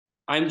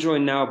I'm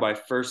joined now by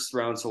first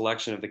round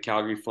selection of the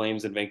Calgary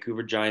Flames and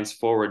Vancouver Giants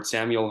forward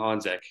Samuel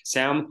Honzek.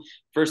 Sam,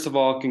 first of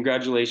all,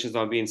 congratulations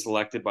on being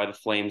selected by the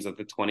Flames at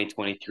the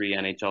 2023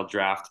 NHL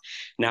Draft.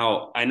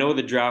 Now, I know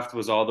the draft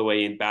was all the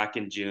way in back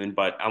in June,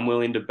 but I'm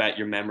willing to bet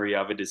your memory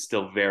of it is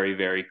still very,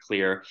 very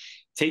clear.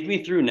 Take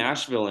me through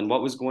Nashville and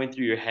what was going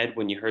through your head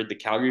when you heard the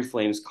Calgary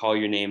Flames call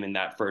your name in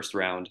that first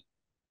round.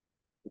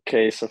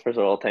 Okay, so first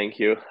of all, thank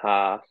you.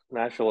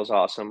 Nashville was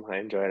awesome. I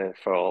enjoyed it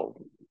for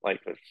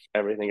with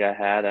everything I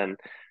had, and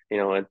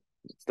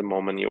it's the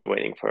moment you're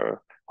waiting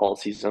for whole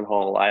season,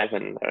 whole life,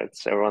 and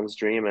it's everyone's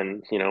dream.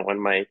 And when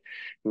my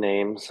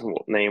name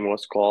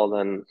was called,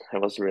 and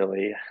it was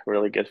really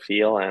good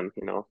feel, and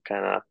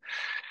kind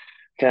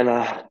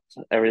of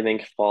everything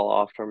fall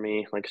off for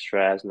me, like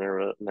stress,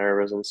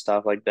 nervous, and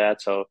stuff like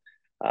that. So,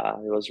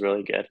 it was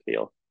really good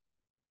feel.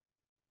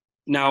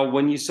 Now,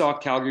 when you saw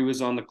Calgary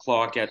was on the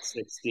clock at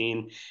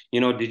 16,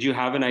 did you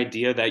have an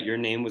idea that your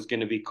name was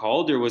going to be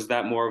called, or was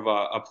that more of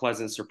a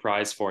pleasant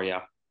surprise for you?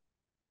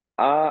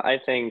 I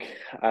think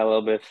I a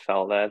little bit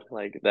felt that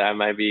I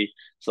might be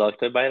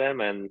selected by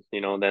them, and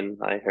then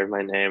I heard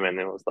my name, and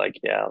it was like,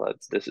 yeah,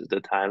 this is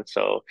the time.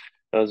 So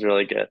it was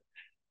really good.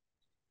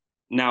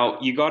 Now,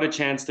 you got a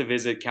chance to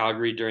visit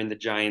Calgary during the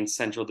Giants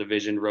Central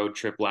Division road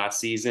trip last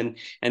season,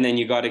 and then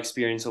you got to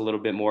experience a little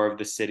bit more of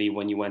the city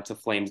when you went to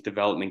Flames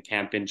development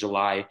camp in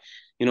July.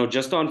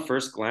 Just on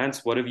first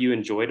glance, what have you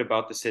enjoyed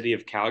about the city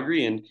of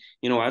Calgary? And,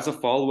 as a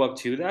follow up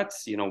to that,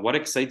 what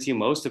excites you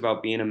most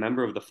about being a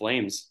member of the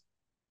Flames?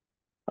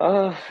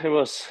 I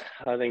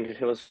think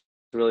it was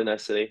a really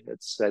nice city.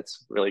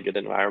 It's really good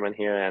environment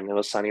here, and it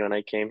was sunny when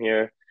I came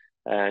here.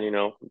 And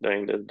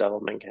during the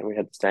development camp, we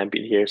had the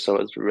Stampede here, so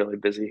it's really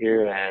busy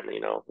here, and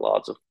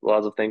lots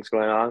of things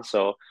going on.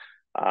 So,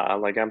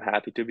 I'm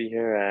happy to be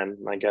here, and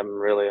I'm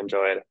really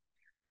enjoyed it.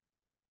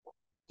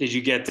 Did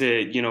you get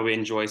to,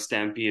 enjoy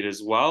Stampede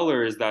as well,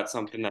 or is that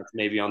something that's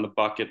maybe on the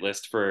bucket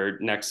list for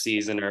next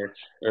season or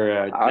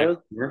I next would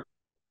year?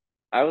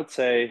 I would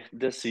say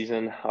this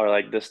season or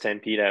like this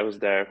Stampede, I was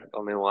there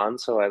only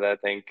once, so I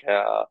think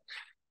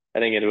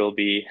it will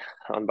be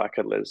on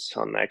bucket list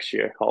on next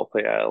year.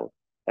 Hopefully, I'll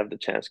have the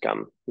chance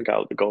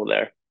go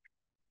there.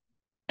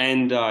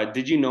 And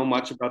did you know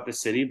much about the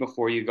city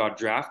before you got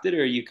drafted,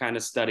 or are you kind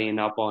of studying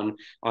up on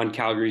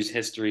Calgary's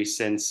history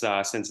since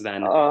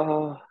then?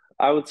 Uh,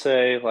 I would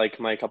say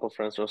like my couple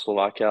friends from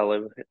Slovakia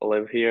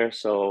live here,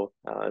 so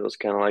it was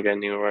kind of like I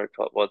knew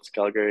what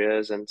Calgary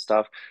is and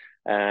stuff.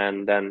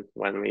 And then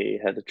when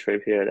we had the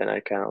trip here, then I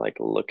kind of like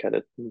look at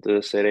it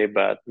the city,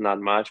 but not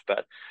much.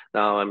 But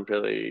now I'm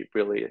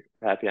really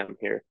happy I'm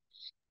here.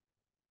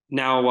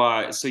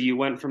 Now, so you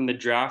went from the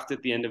draft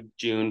at the end of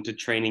June to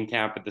training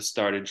camp at the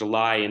start of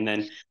July, and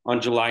then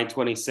on July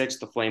 26th,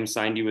 the Flames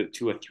signed you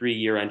to a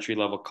 3-year entry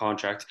level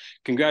contract.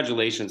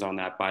 Congratulations on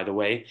that, by the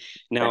way.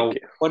 Thank Now, you.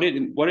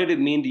 what did it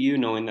mean to you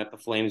knowing that the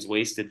Flames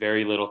wasted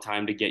very little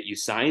time to get you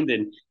signed,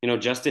 and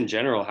just in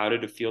general, how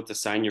did it feel to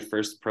sign your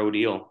first pro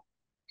deal?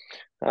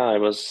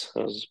 It was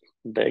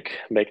big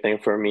thing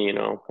for me,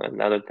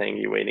 another thing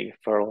you're waiting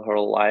for her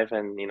whole life,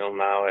 and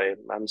now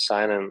I'm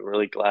signed. And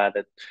really glad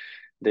that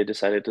they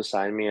decided to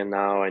sign me, and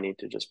now I need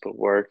to just put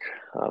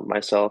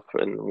myself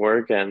in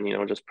work, and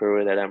just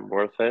prove that I'm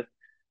worth it,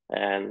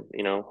 and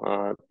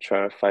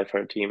try to fight for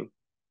a team.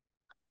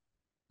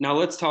 Now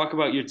let's talk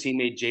about your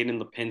teammate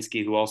Jaden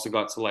Lipinski, who also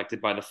got selected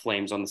by the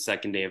Flames on the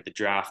second day of the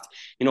draft.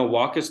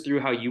 Walk us through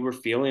how you were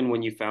feeling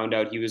when you found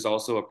out he was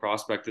also a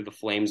prospect of the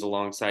Flames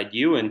alongside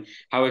you, and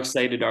how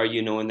excited are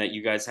you knowing that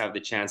you guys have the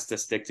chance to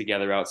stick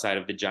together outside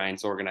of the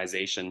Giants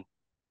organization?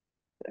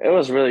 It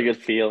was a really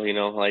good feel,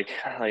 like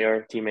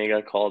your teammate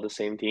got called the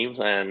same team,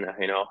 and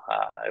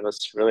it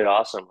was really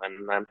awesome,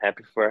 and I'm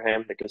happy for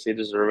him because he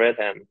deserved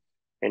it.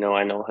 And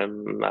I know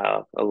him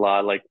a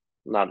lot, like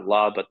not a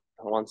lot, but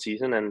one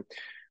season, and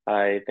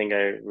I think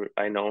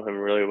I know him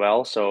really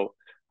well. So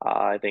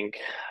I think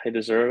he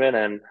deserved it,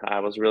 and I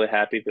was really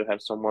happy to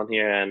have someone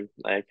here, and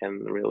I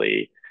can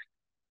really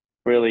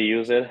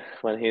use it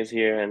when he's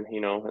here, and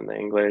in the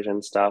English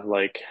and stuff.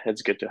 Like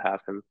it's good to have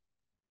him.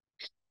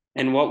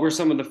 And what were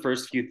some of the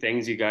first few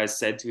things you guys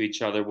said to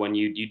each other when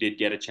you did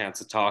get a chance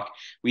to talk?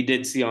 We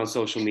did see on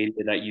social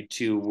media that you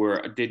two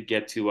were did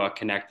get to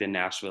connect in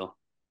Nashville.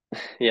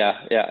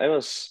 Yeah, it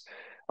was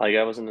like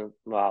I was in the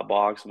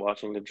box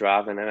watching the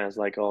draft, and then I was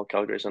like, "Oh,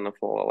 Calgary's on the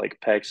full like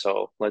pick,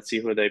 so let's see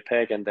who they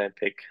pick," and then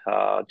pick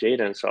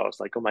Jaden. So I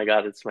was like, "Oh my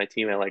God, it's my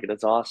teammate! Like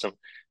that's awesome!"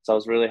 So I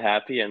was really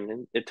happy,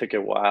 and it took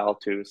a while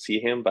to see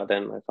him, but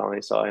then I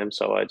finally saw him,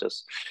 so I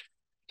just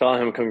told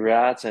him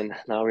congrats, and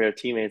now we are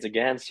teammates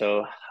again.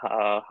 So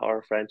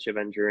our friendship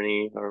and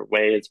journey or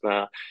way it's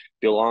gonna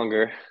be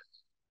longer.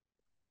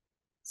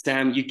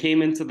 Sam, you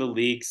came into the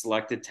league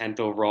selected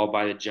 10th overall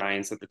by the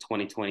Giants at the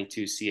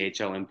 2022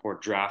 CHL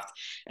import draft,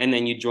 and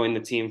then you joined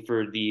the team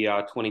for the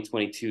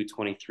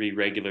 2022-23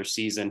 regular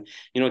season.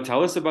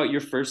 Tell us about your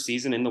first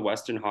season in the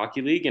Western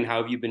Hockey League and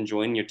how have you been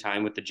enjoying your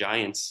time with the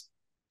Giants?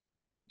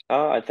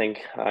 I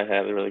think I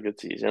had a really good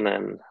season,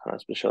 and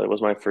especially it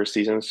was my first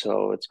season,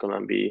 so it's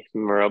gonna be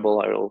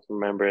memorable. I will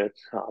remember it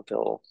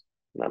till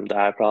them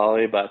die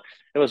probably, but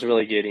it was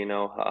really good.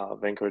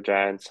 Vancouver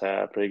Giants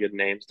pretty good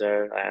names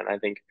there, and I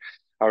think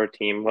our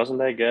team wasn't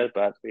that good,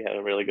 but we had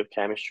a really good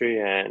chemistry,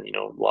 and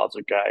lots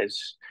of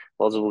guys,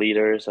 lots of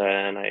leaders,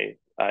 and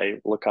I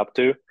look up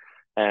to,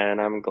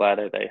 and I'm glad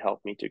that they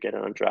helped me to get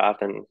on a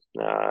draft, and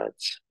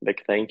it's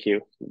big thank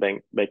you,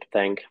 big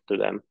thank to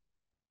them.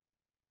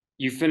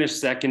 You finished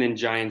second in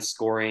Giants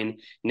scoring,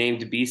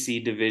 named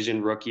BC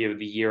Division Rookie of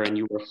the Year, and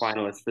you were a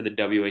finalist for the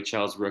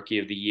WHL's Rookie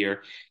of the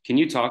Year. Can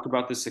you talk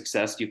about the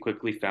success you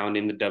quickly found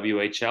in the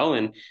WHL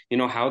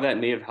and how that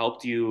may have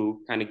helped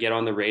you kind of get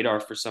on the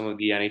radar for some of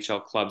the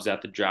NHL clubs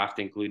at the draft,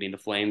 including the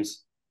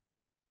Flames?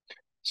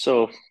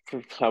 So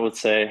I would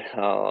say,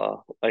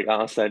 like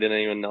honestly, I didn't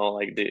even know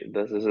like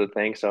this is a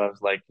thing. So I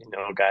was like,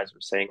 guys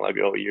were saying like,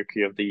 oh,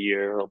 Rookie of the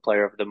Year or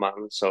Player of the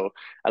Month. So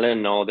I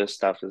didn't know this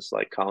stuff is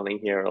like counting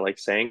here or like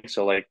saying.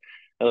 So like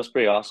it was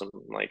pretty awesome.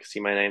 Like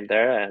see my name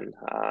there, and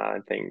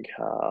I think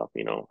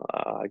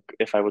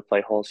if I would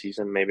play whole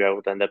season, maybe I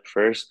would end up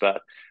first.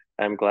 But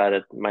I'm glad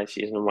that my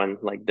season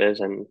went like this,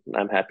 and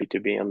I'm happy to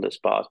be on the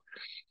spot.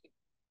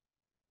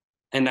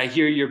 And I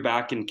hear you're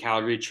back in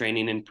Calgary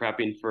training and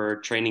prepping for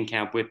training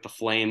camp with the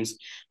Flames.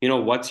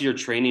 What's your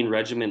training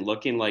regimen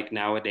looking like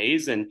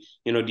nowadays? And,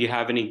 do you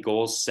have any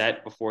goals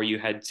set before you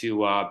head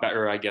to,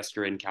 or I guess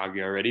you're in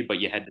Calgary already, but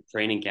you head to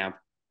training camp?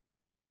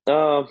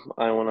 I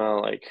wanna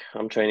like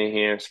I'm training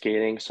here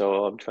skating,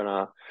 so I'm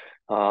trying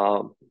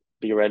to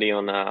be ready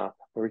on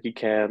rookie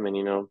camp,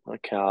 and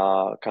like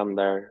come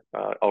there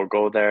or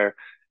go there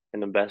in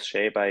the best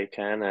shape I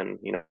can, and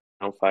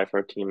fight for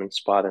a team and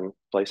spot and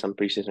play some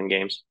preseason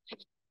games.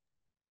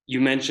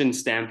 You mentioned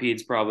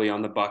Stampede's probably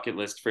on the bucket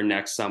list for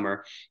next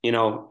summer.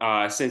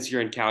 Since you're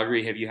in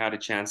Calgary, have you had a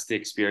chance to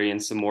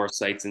experience some more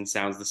sights and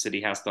sounds the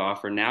city has to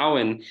offer now?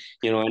 And,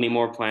 any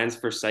more plans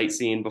for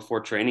sightseeing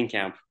before training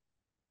camp?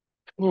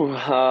 Ooh,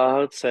 I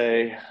would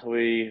say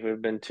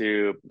we've been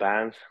to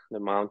Banff, the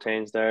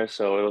mountains there,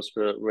 so it was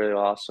really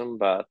awesome.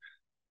 But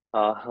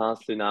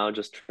honestly, now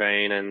just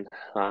train, and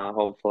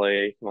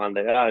hopefully one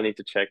day I need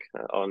to check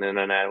on the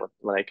internet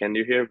what I can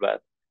do here.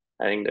 But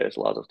I think there's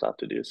lots of stuff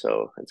to do,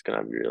 so it's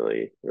gonna be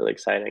really, really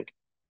exciting.